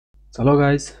Hello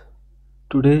guys,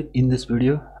 today in this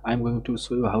video I'm going to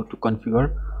show you how to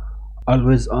configure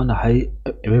always on high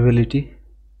availability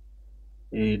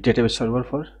a database server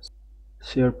for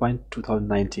SharePoint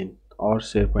 2019 or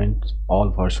SharePoint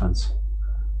all versions.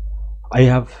 I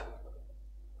have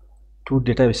two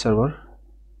database server,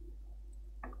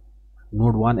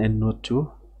 node 1 and node 2,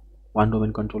 one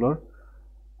domain controller.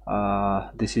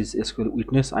 This is SQL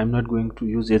witness. I'm not going to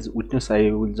use as witness.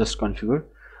 I will just configure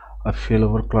a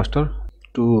failover cluster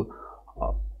to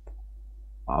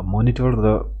monitor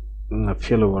the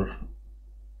failover,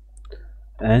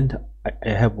 and I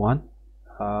have one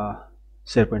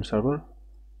SharePoint server.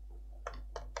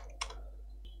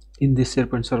 In this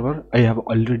SharePoint server I have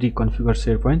already configured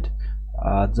SharePoint.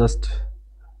 Just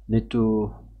need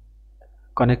to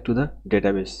connect to the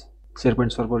database.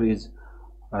 SharePoint server is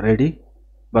ready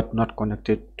but not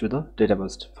connected to the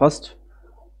database. First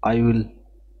I will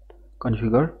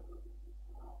configure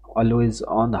always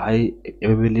on high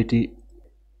availability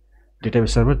database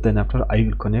server, then after I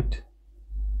will connect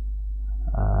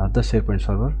the SharePoint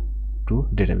server to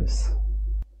database.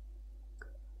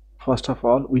 First of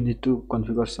all, we need to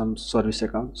configure some service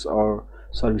accounts or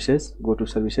services. Go to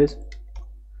services,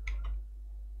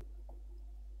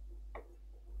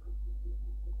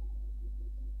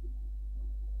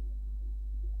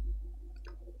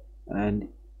 and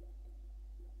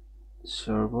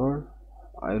server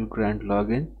I will grant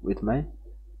login with my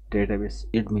database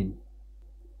admin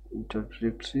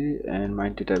directory, and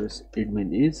my database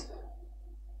admin is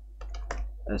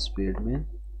sp admin.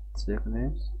 Check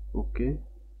names, okay.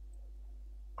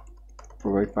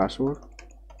 Provide password,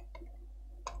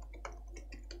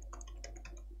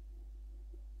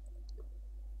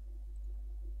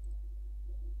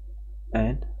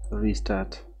 and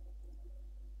restart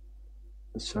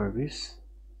the service.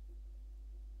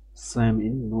 Same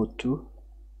in node 2.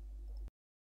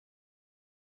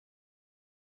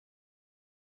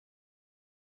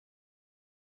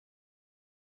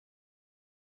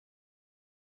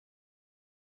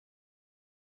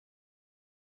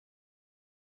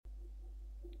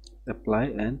 Apply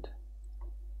and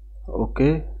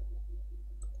okay.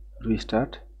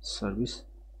 Restart service.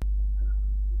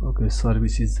 Okay,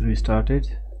 service is restarted.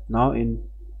 Now in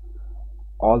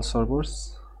all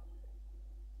servers,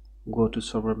 go to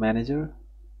server manager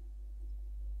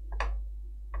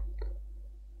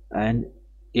and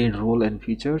add role and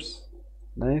features.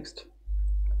 Next,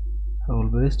 role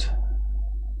based.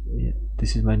 Yeah,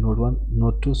 this is my node 1,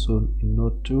 node 2. So in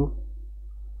node 2,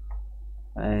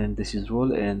 and this is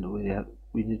role, and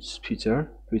we need feature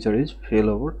is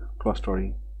failover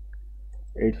clustering.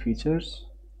 Add features.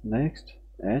 Next,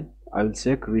 and I will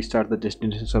check restart the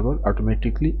destination server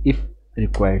automatically if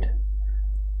required.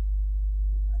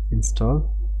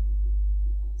 Install.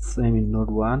 Same in node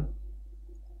 1,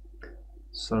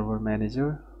 server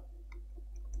manager,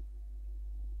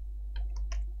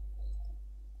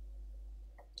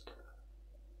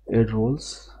 add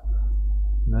roles.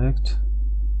 Next,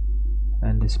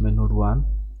 and this is my node 1.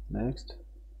 Next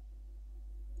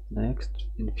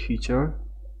in feature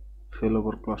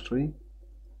failover clustering,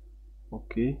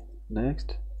 okay.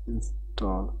 Next,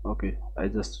 install. Okay, I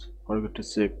just forgot to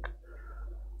check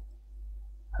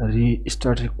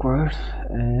restart required,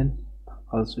 and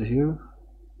also here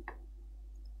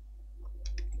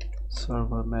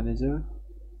server manager,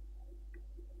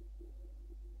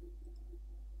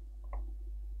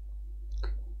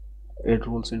 add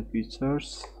roles and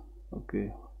features,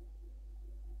 okay.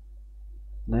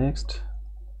 Next,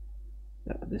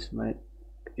 yeah, this is my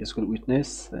SQL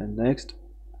witness, and next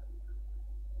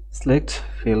select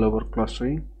failover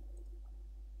clustering,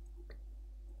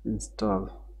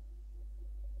 install.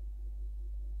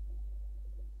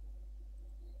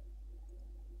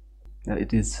 Yeah,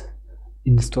 it is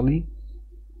installing.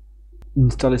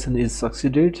 Installation is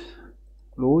succeeded.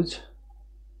 Close.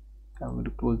 I'm going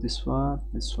to close this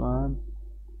one,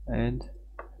 and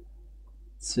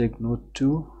check node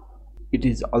 2. It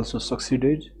is also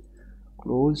succeeded.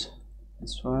 Close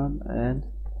this one and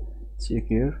check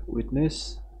here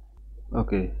witness.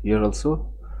 Okay, here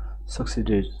also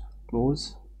succeeded.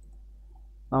 Close.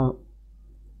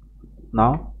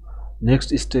 Now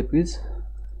next step is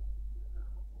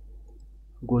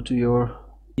go to your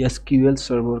SQL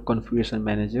Server configuration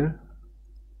manager.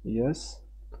 Yes,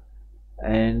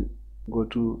 and go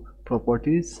to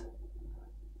properties,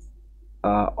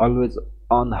 always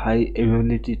on high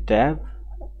availability tab.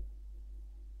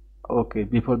 Okay,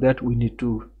 before that we need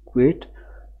to create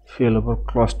failover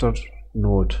cluster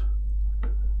node.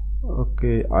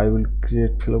 Okay, I will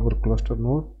create failover cluster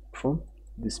node from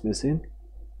this machine.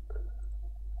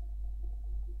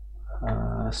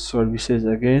 services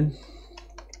again,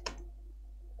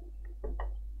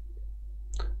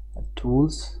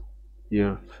 tools,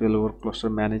 here failover cluster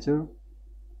manager,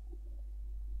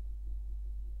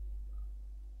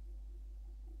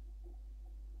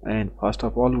 and first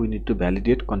of all we need to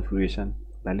validate configuration.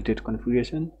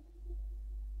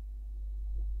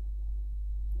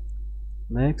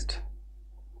 Next,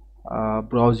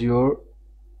 browse your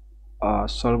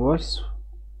servers,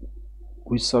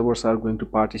 which servers are going to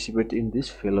participate in this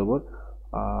failover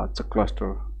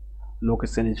cluster.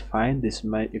 Location is fine. This is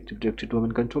my Active Directory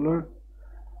domain controller,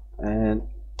 and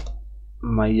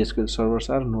my SQL servers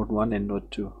are node 1 and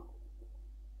node 2.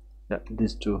 Yeah,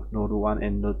 these two, node 1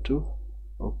 and node 2.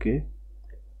 Okay,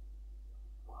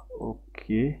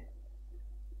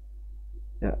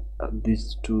 yeah,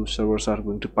 these two servers are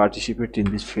going to participate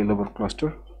in this failover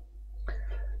cluster.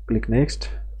 Click next.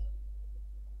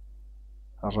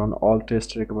 Run all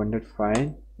tests recommended,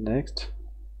 fine. Next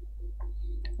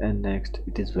and next.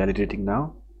 It is validating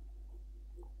now.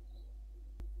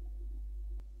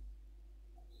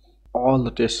 All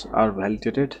the tests are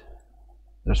validated,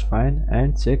 that's fine.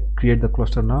 And check create the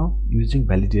cluster now using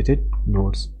validated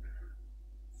nodes.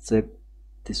 Check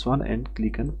this one and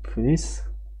click on finish.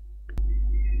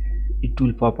 It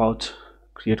will pop out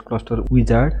create cluster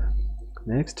wizard.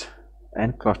 Next,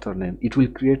 and cluster name. It will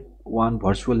create one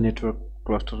virtual network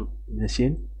cluster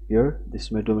machine. Here, this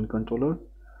is my domain controller.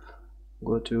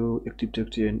 Go to Active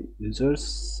Directory and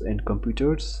users and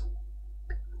computers.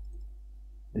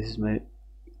 This is my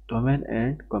domain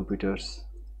and computers.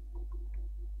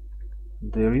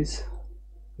 There is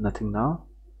nothing now.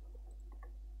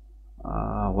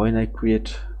 When I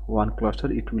create one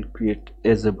cluster, it will create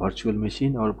as a virtual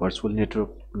machine or virtual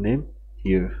network name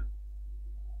here.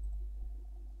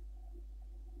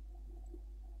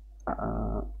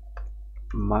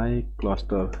 My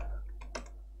cluster,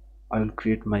 I will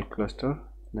create my cluster.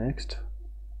 Next,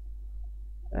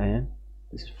 and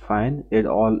this is fine. Add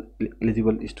all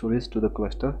eligible storage to the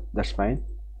cluster, that's fine.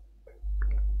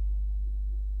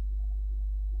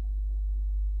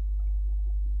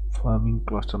 Farming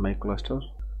cluster, my cluster.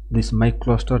 This my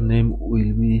cluster name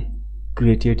will be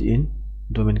created in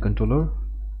domain controller.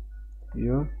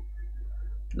 Here,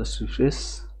 just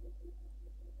refresh.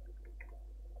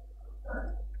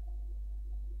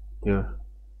 Here,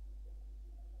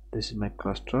 this is my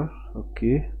cluster.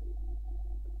 Okay,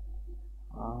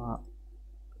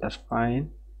 that's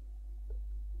fine.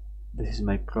 This is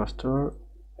my cluster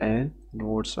and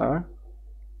nodes are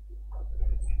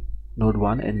node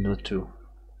 1 and node 2.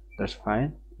 That's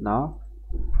fine. Now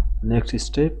next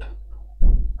step,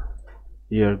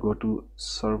 here go to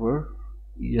server,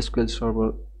 SQL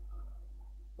Server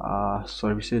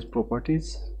services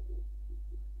properties.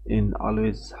 In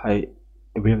always high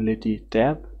availability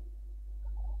tab,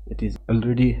 it is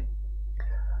already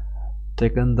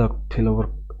taken the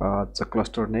failover the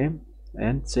cluster name,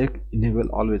 and check enable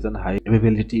always on high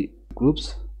availability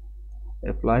groups.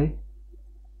 Apply.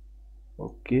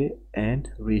 Okay, and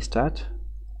restart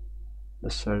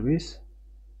the service.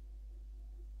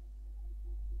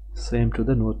 Same to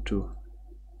the node 2.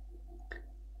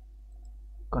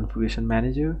 Configuration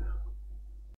manager.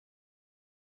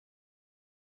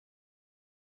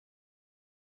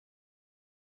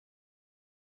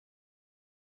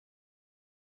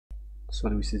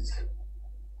 Services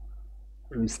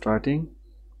restarting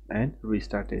and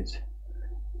restarted.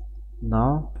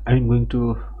 Now I'm going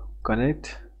to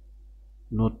connect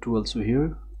node 2 also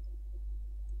here,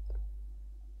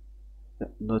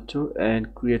 node 2,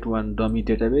 and create one dummy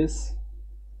database.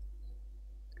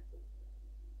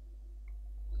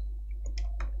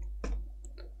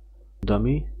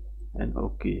 Dummy and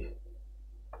okay.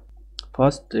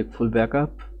 First take full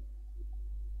backup.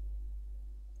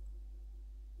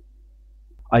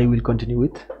 I will continue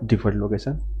with default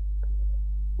location.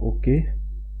 Okay,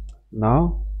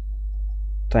 now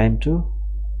time to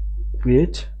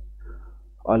create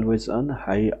always on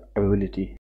high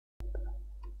availability.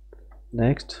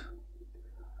 Next,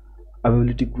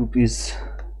 availability group is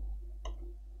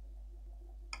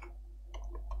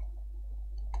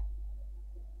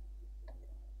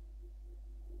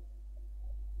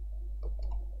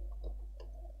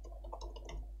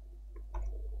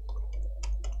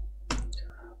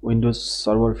Windows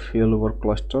Server Failover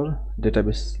Cluster,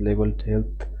 database level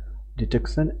health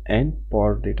detection, and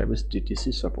Power Database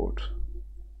DTC support.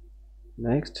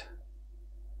 Next,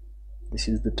 this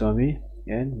is the dummy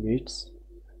and meets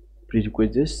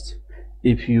prerequisites.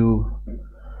 If you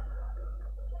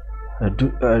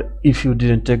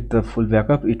didn't take the full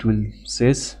backup, it will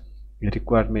says the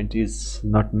requirement is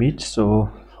not met. So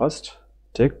first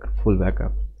take full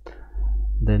backup.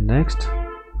 Then next,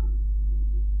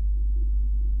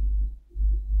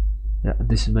 Yeah,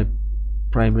 this is my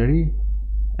primary,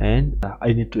 and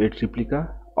I need to add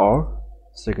replica or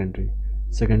secondary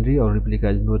or replica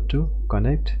is not to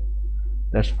connect.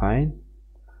 That's fine.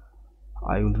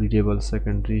 I will redable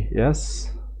secondary,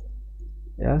 yes,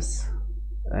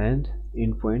 and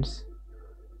endpoints,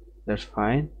 that's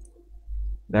fine.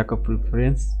 Backup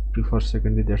preference, prefer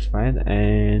secondary, that's fine,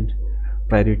 and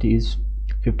priority is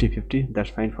 50-50, that's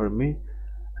fine for me.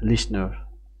 Listener,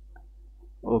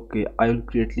 okay, I will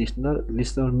create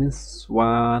listener means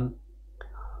one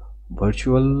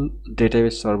virtual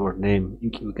database server name,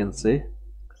 you can say.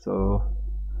 So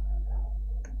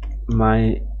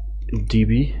my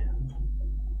DB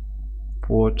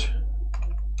port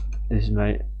is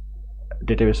my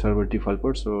database server default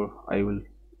port, so I will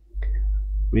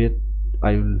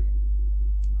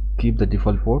keep the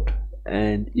default port.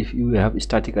 And if you have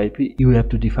static IP, you have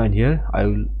to define here. I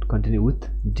will continue with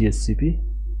DHCP,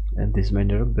 and this is my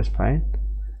network, that's fine.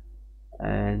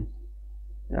 And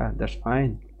yeah, that's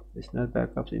fine. Listener,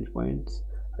 backups, endpoints,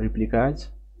 replicas,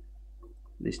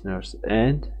 listeners,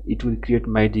 and it will create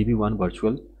my DB1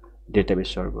 virtual database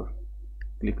server.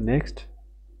 Click next,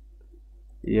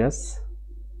 yes,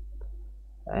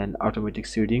 and automatic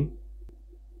seeding,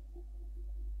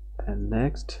 and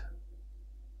next.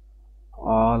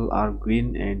 All are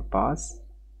green and pass,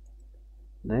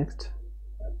 next,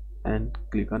 and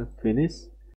click on finish.